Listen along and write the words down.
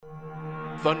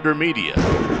Thunder Media.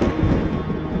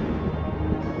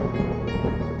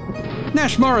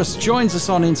 Nash Morris joins us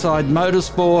on Inside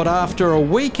Motorsport after a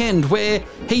weekend where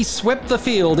he swept the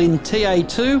field in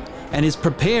TA2 and is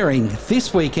preparing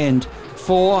this weekend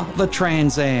for the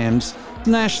TransAms.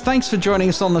 Nash, thanks for joining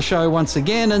us on the show once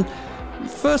again. And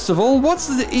first of all,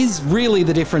 is really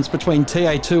the difference between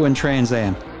TA2 and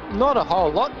TransAm? Not a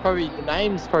whole lot. Probably the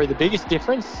name's probably the biggest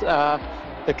difference.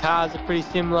 The cars are pretty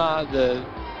similar.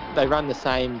 They run the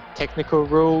same technical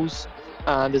rules.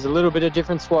 There's a little bit of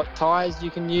difference what tyres you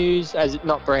can use,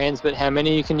 not brands, but how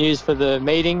many you can use for the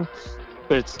meeting.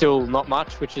 But it's still not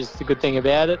much, which is the good thing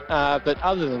about it. But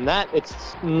other than that,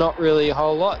 it's not really a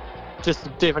whole lot.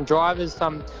 Just different drivers.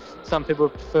 Some people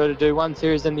prefer to do one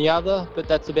series than the other, but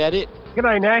that's about it.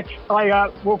 G'day, Nash. I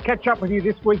will catch up with you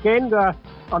this weekend.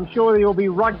 I'm sure you'll be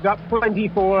rugged up plenty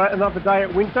for another day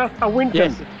at winter.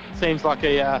 Yes, it seems like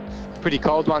a pretty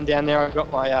cold one down there. I've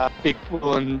got my big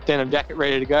woolen denim jacket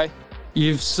ready to go.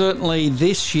 You've certainly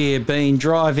this year been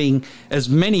driving as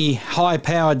many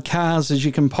high-powered cars as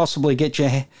you can possibly get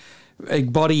your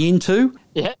body into.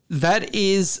 Yeah. That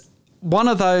is one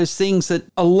of those things that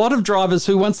a lot of drivers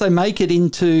who, once they make it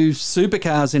into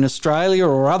supercars in Australia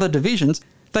or other divisions,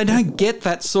 they don't get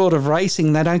that sort of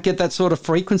racing. They don't get that sort of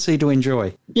frequency to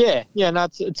enjoy. Yeah, no,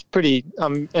 it's pretty,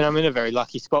 and I'm in a very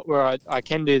lucky spot where I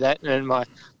can do that, and my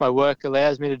work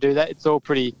allows me to do that. It's all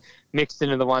pretty mixed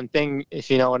into the one thing, if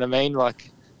you know what I mean. Like,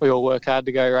 we all work hard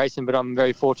to go racing, but I'm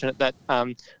very fortunate that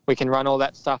we can run all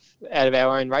that stuff out of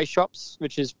our own race shops,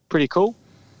 which is pretty cool.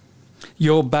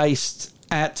 You're based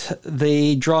at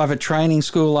the driver training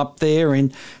school up there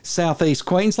in southeast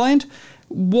Queensland.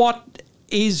 What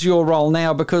is your role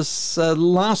now? Because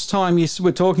last time you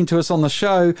were talking to us on the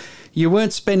show, you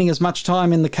weren't spending as much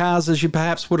time in the cars as you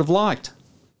perhaps would have liked.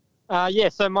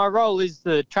 So my role is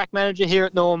the track manager here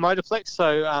at Norwell Motorplex.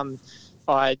 So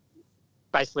I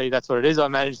basically, that's what it is. I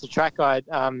manage the track. I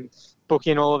book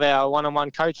in all of our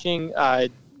one-on-one coaching.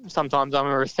 Sometimes I'm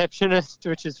a receptionist,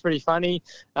 which is pretty funny.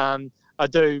 I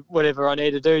do whatever I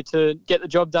need to do to get the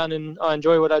job done, and I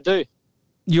enjoy what I do.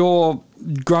 You're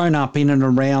grown up in and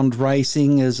around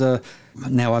racing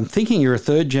now I'm thinking you're a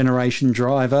third-generation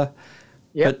driver.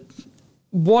 Yep. But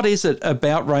what is it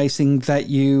about racing that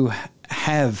you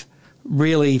have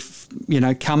really,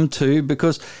 come to?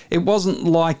 Because it wasn't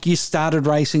like you started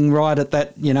racing right at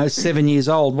that, 7 years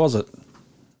old, was it?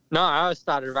 No, I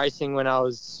started racing when I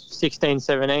was 16,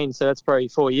 17, so that's probably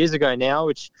 4 years ago now,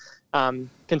 which,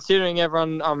 considering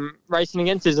everyone I'm racing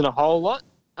against isn't a whole lot.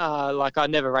 I've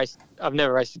never raced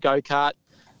a go-kart.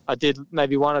 I did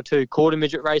maybe one or two quarter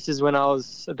midget races when I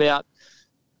was about,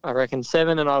 I reckon,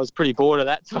 7, and I was pretty bored of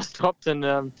that, so I stopped. And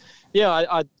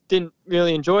I didn't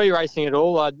really enjoy racing at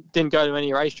all. I didn't go to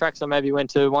any racetracks. I maybe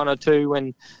went to one or two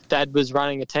when Dad was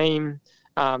running a team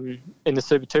in the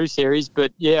Super 2 series.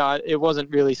 But it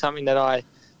wasn't really something that I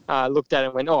looked at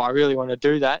and went, I really want to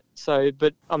do that. So,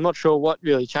 but I'm not sure what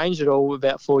really changed it all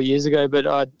about 4 years ago. But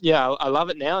I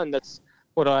love it now, and that's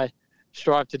what I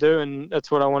strive to do, and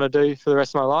that's what I want to do for the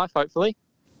rest of my life, hopefully.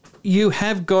 You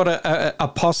have got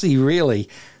a posse, really,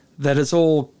 that is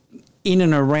all in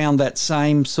and around that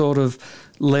same sort of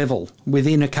level,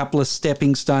 within a couple of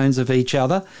stepping stones of each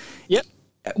other. Yep.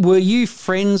 Were you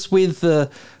friends with the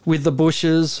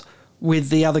Bushes,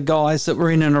 with the other guys that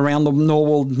were in and around the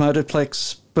Norwell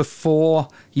Motorplex before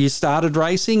you started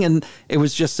racing, and it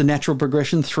was just a natural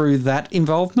progression through that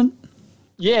involvement?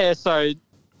 Yeah, so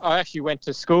I actually went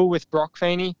to school with Brock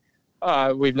Feeney.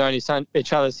 We've known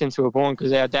each other since we were born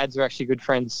because our dads are actually good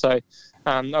friends. So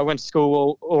I went to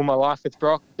school all my life with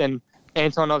Brock. Then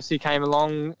Anton obviously came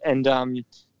along, and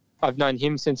I've known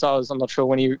him since I was, I'm not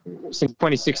sure since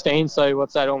 2016. So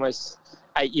what's that, almost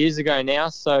 8 years ago now.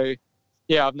 So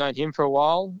I've known him for a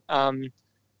while.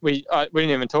 We didn't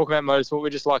even talk about motorsport.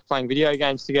 We just liked playing video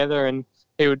games together, and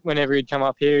whenever he'd come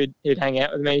up here, he'd hang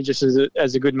out with me just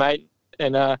as a good mate.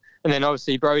 And then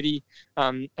obviously Brodie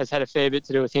has had a fair bit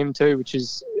to do with him too, which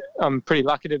is I'm pretty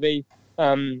lucky to be,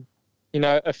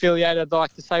 affiliated, I'd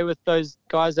like to say, with those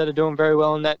guys that are doing very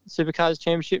well in that Supercars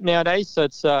Championship nowadays. So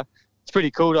it's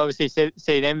pretty cool to obviously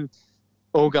see them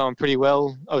all going pretty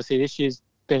well. Obviously this year's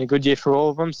been a good year for all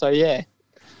of them. So yeah.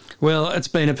 Well, it's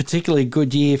been a particularly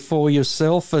good year for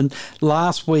yourself, and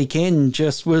last weekend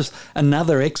just was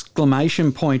another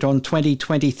exclamation point on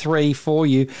 2023 for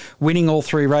you, winning all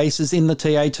 3 races in the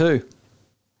TA2.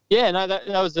 Yeah, no, that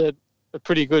was a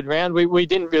pretty good round. We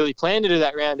didn't really plan to do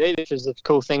that round either, which is a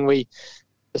cool thing. We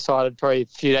decided probably a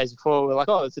few days before, we're like,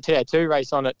 it's a TA2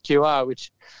 race on at QR,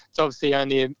 which is obviously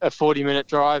only a 40-minute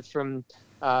drive from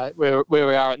where we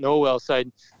are at Norwell, so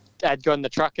Dad got in the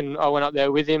truck and I went up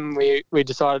there with him. We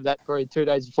decided that probably 2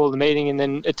 days before the meeting, and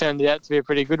then it turned out to be a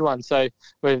pretty good one. So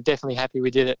we're definitely happy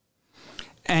we did it.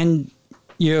 And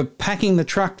you're packing the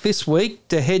truck this week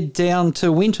to head down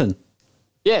to Winton.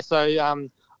 Yeah, so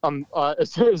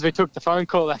as soon as we took the phone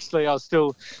call, actually, I was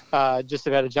still just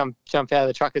about to jump out of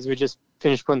the truck as we just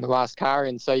finished putting the last car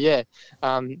in. So yeah,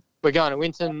 we're going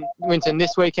to Winton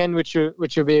this weekend, which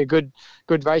will be a good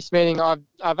race meeting.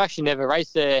 I've actually never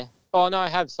raced there. Oh no, I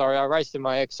have. Sorry, I raced in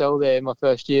my XL there my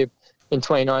first year in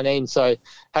 2019. So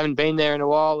haven't been there in a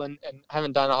while and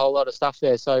haven't done a whole lot of stuff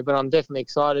there. So, but I'm definitely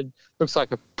excited. Looks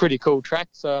like a pretty cool track.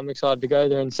 So I'm excited to go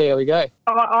there and see how we go.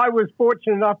 I was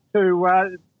fortunate enough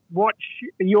to watch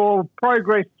your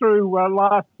progress through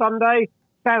last Saturday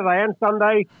and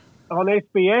Sunday on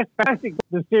SBS. Fantastic.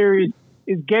 The series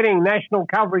is getting national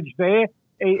coverage there.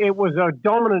 It was a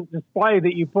dominant display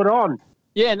that you put on.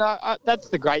 Yeah, no, that's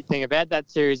the great thing about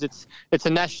that series. It's a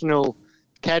national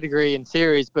category and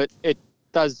series, but it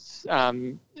does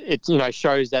it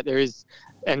shows that there is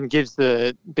and gives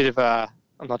the bit of a,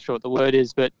 I'm not sure what the word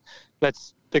is, but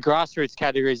that's the grassroots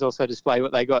categories also display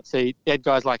what they got. So you had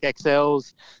guys like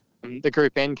XLs, the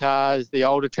Group N cars, the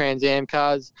older TransAm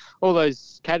cars, all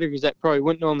those categories that probably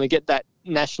wouldn't normally get that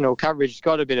national coverage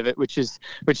got a bit of it, which is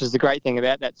the great thing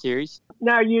about that series.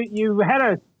 Now you had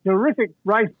a terrific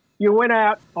race. You went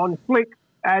out on slicks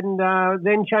and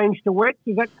then changed to wets.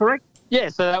 Is that correct? Yeah,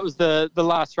 so that was the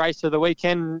last race of the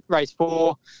weekend, race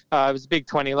 4. It was a big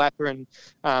 20-lapper,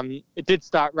 and it did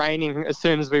start raining as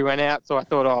soon as we went out. So I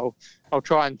thought I'll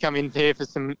try and come in here for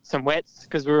some wets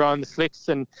because we were on the slicks,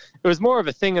 and it was more of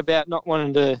a thing about not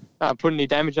wanting to put any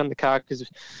damage on the car because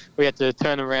we had to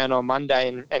turn around on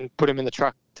Monday and put him in the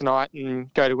truck tonight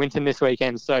and go to Winton this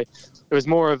weekend. So it was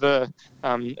more of a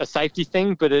safety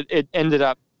thing, but it ended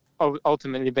up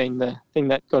ultimately being the thing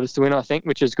that got us to win, I think,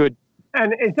 which is good.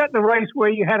 And is that the race where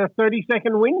you had a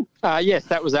 30-second win? Yes,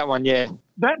 that was that one, yeah.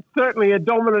 That's certainly a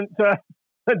dominant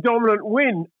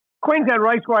win. Queensland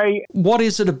Raceway. What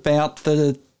is it about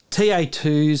the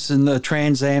TA2s and the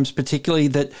TransAms particularly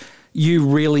that you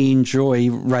really enjoy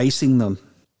racing them?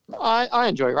 I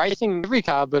enjoy racing every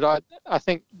car, but I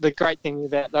think the great thing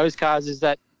about those cars is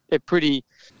that they're pretty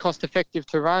cost-effective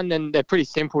to run and they're pretty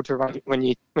simple to run when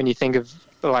you think of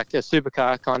like a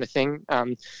supercar kind of thing.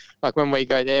 Like when we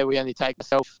go there, we only take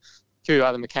myself, 2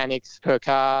 other mechanics per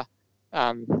car.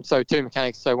 So 2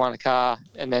 mechanics, so 1 a car,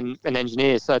 and then an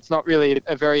engineer. So it's not really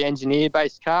a very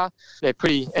engineer-based car. They're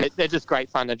they're just great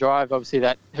fun to drive. Obviously,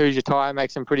 that Hoosier tyre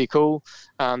makes them pretty cool,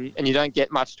 and you don't get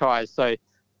much tyres. So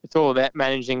it's all about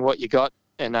managing what you got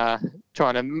and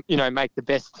trying to make the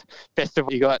best of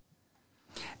what you got.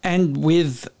 And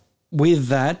with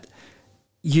that,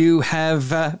 you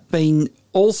have been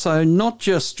also not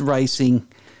just racing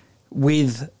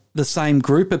with the same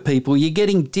group of people. You're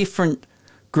getting different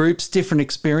groups, different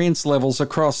experience levels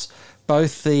across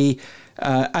both the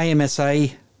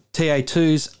AMSA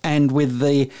TA2s and with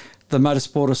the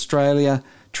Motorsport Australia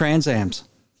Transams.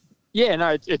 Yeah,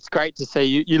 no, it's great to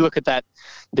see. You look at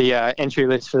the entry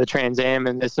list for the Trans Am,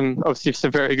 and there's obviously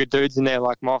some very good dudes in there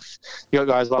like Moff. You got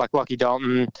guys like Lockie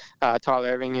Dalton, Tyler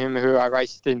Everingham, who I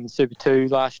raced in Super 2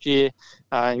 last year,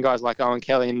 and guys like Owen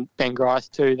Kelly and Ben Grice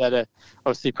too, that are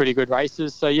obviously pretty good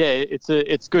racers. So yeah,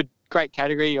 it's good. Great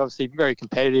category, obviously very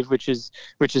competitive, which is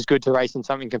good to race in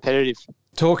something competitive.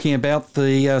 Talking about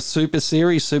the Super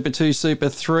Series, Super 2, Super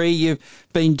 3, you've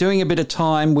been doing a bit of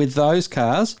time with those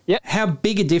cars. Yep. How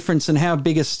big a difference and how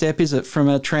big a step is it from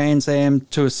a Trans Am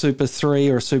to a Super 3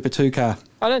 or a Super 2 car?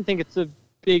 I don't think it's a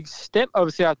big step.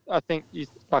 Obviously, I think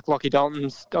like Lockie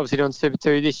Dalton's obviously doing Super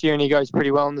 2 this year, and he goes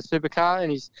pretty well in the supercar, and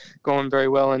he's gone very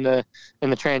well in the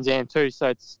Trans Am too.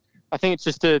 So I think it's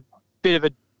just a bit of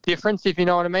a difference, if you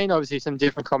know what I mean. Obviously some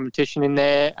different competition in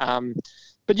there,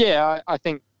 but yeah, I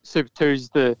think Super 2 is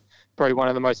probably one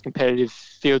of the most competitive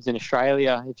fields in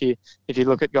Australia. If you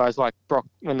look at guys like Brock,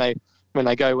 when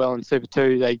they go well in Super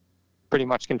 2, they pretty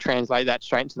much can translate that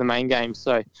straight into the main game.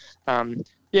 So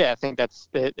yeah, I think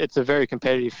it's a very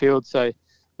competitive field. So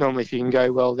normally if you can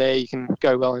go well there, you can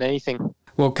go well in anything.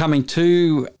 Well, coming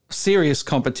to serious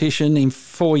competition in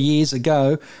 4 years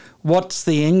ago, what's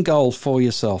the end goal for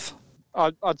yourself?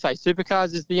 I'd say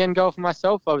supercars is the end goal for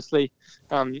myself. Obviously,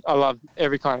 I love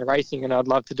every kind of racing, and I'd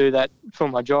love to do that for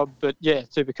my job. But yeah,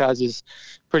 supercars is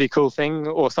a pretty cool thing,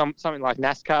 or something like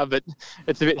NASCAR. But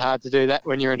it's a bit hard to do that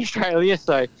when you're in Australia.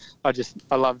 So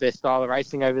I love their style of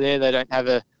racing over there. They don't have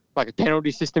a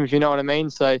penalty system, if you know what I mean.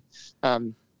 So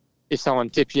if someone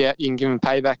tips you out, you can give them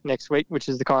payback next week, which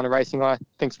is the kind of racing I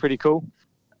think's pretty cool.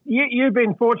 You've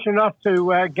been fortunate enough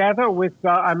to gather with,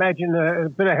 I imagine, a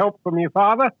bit of help from your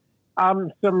father.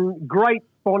 Some great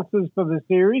sponsors for the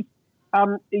series.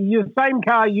 Your same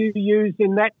car you use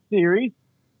in that series,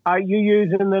 you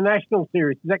use in the national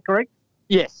series. Is that correct?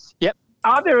 Yes. Yep.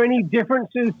 Are there any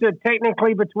differences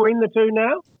technically between the two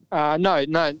now?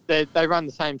 No. They run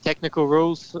the same technical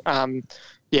rules. And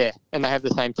they have the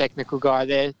same technical guy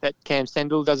there. That Cam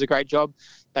Sendall does a great job.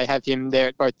 They have him there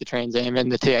at both the Trans Am and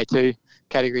the TA2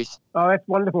 categories. Oh, that's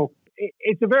wonderful.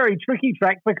 It's a very tricky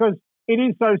track because it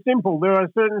is so simple. There are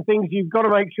certain things you've got to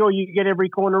make sure you get every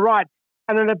corner right.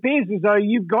 And it appears as though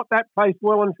you've got that place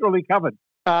well and truly covered.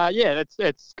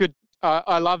 It's good.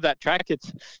 I love that track.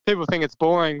 People think it's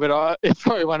boring, but it's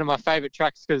probably one of my favourite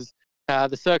tracks because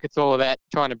the circuit's all about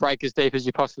trying to brake as deep as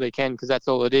you possibly can because that's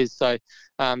all it is. So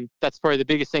that's probably the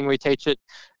biggest thing we teach at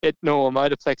Norwell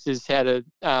Motorplex is how to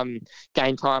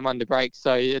gain time under brakes.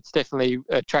 So it's definitely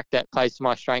a track that plays to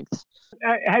my strengths.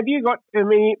 Have you got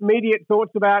immediate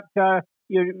thoughts about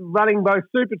you running both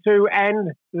Super 2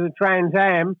 and the Trans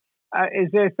Am? Is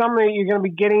there something that you're going to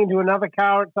be getting into another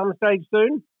car at some stage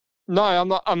soon? No,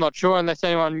 I'm not sure unless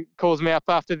anyone calls me up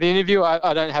after the interview.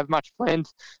 I don't have much planned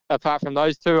apart from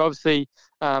those two. Obviously,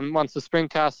 once the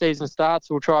sprint car season starts,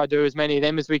 we'll try to do as many of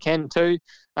them as we can too.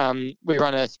 We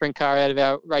run a sprint car out of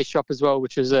our race shop as well,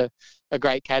 which is a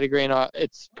great category, and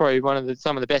it's probably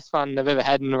some of the best fun I've ever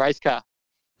had in a race car.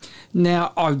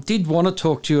 Now, I did want to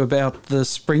talk to you about the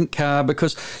sprint car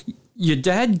because your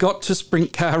dad got to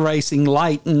sprint car racing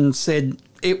late and said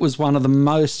it was one of the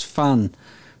most fun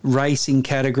racing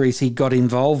categories he got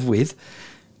involved with.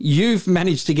 You've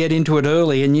managed to get into it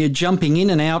early and you're jumping in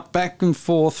and out, back and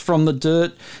forth from the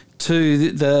dirt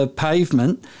to the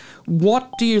pavement.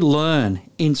 What do you learn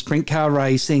in sprint car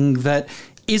racing that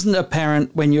isn't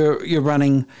apparent when you're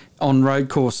running on road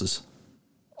courses?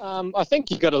 I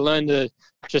think you've got to learn to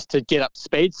get up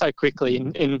speed so quickly.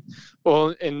 In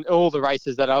all the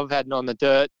races that I've had on the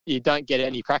dirt, you don't get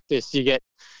any practice. You get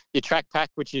your track pack,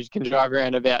 which you can drive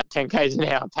around about 10 k's an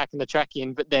hour packing the track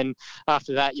in, but then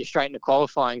after that you're straight into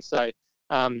qualifying. So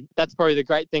that's probably the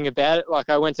great thing about it. Like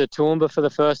I went to Toowoomba for the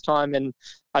first time and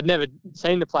I'd never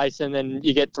seen the place, and then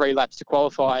you get 3 laps to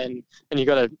qualify and you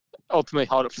got to ultimately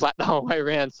hold it flat the whole way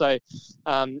around. So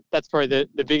that's probably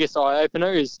the biggest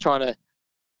eye-opener is trying to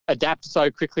adapt so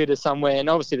quickly to somewhere. And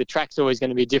obviously the track's always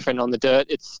going to be different on the dirt.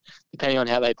 It's depending on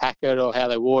how they pack it or how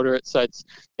they water it. So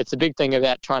it's a big thing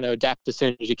about trying to adapt as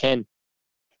soon as you can.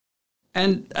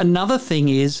 And another thing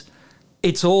is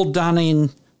it's all done in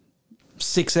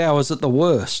 6 hours at the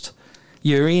worst.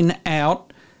 You're in,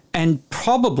 out, and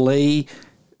probably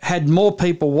had more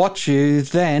people watch you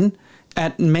than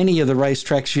at many of the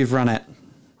racetracks you've run at.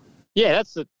 Yeah,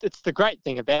 it's the great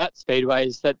thing about Speedway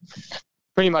is that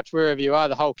pretty much wherever you are,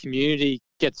 the whole community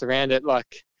gets around it.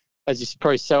 Like, as you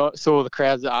probably saw the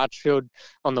crowds at Archfield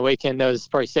on the weekend, there was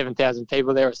probably 7,000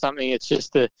 people there or something. It's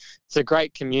just it's a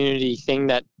great community thing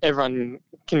that everyone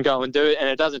can go and do it, and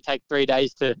it doesn't take 3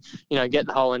 days to, get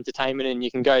the whole entertainment, and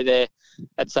you can go there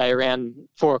at, say, around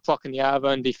 4 o'clock in the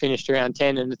Arvo and be finished around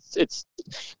 10, and it's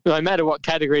no matter what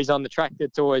categories on the track,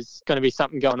 it's always going to be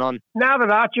something going on. Now that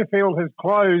Archerfield has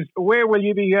closed, where will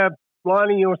you be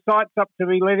lining your sights up to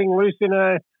be letting loose in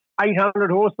a 800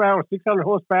 horsepower or 600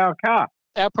 horsepower car?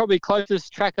 Our probably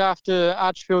closest track after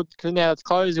Archfield, because now it's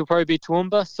closed, will probably be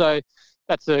Toowoomba. So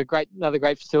that's another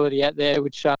great facility out there,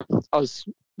 which I was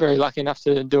very lucky enough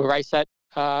to do a race at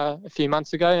a few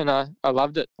months ago, and I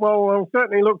loved it. Well, we'll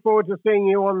certainly look forward to seeing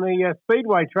you on the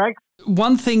Speedway tracks.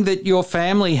 One thing that your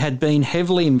family had been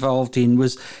heavily involved in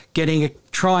was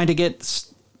trying to get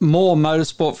more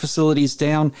motorsport facilities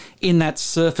down in that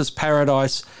surface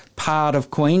paradise part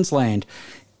of Queensland.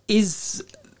 Is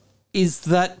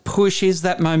that push, is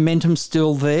that momentum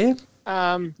still there?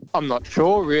 I'm not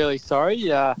sure, really.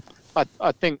 Sorry. I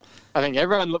think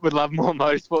everyone would love more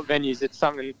motorsport venues. It's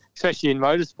something, especially in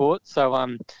motorsport. So,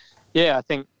 I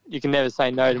think you can never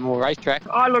say no to more racetracks.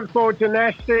 I look forward to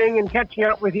Nash seeing and catching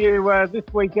up with you this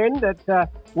weekend at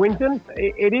Winton.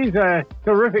 It is a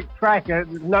terrific track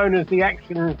known as the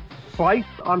Action Place.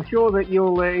 I'm sure that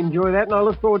you'll enjoy that, and I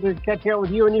look forward to catching up with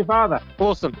you and your father.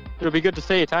 Awesome. It'll be good to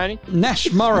see you, Tony.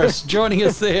 Nash Morris joining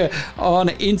us there on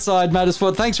Inside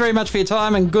Motorsport. Thanks very much for your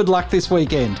time and good luck this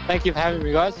weekend. Thank you for having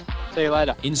me, guys. See you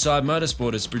later. Inside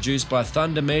Motorsport is produced by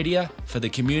Thunder Media for the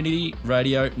Community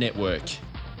Radio Network.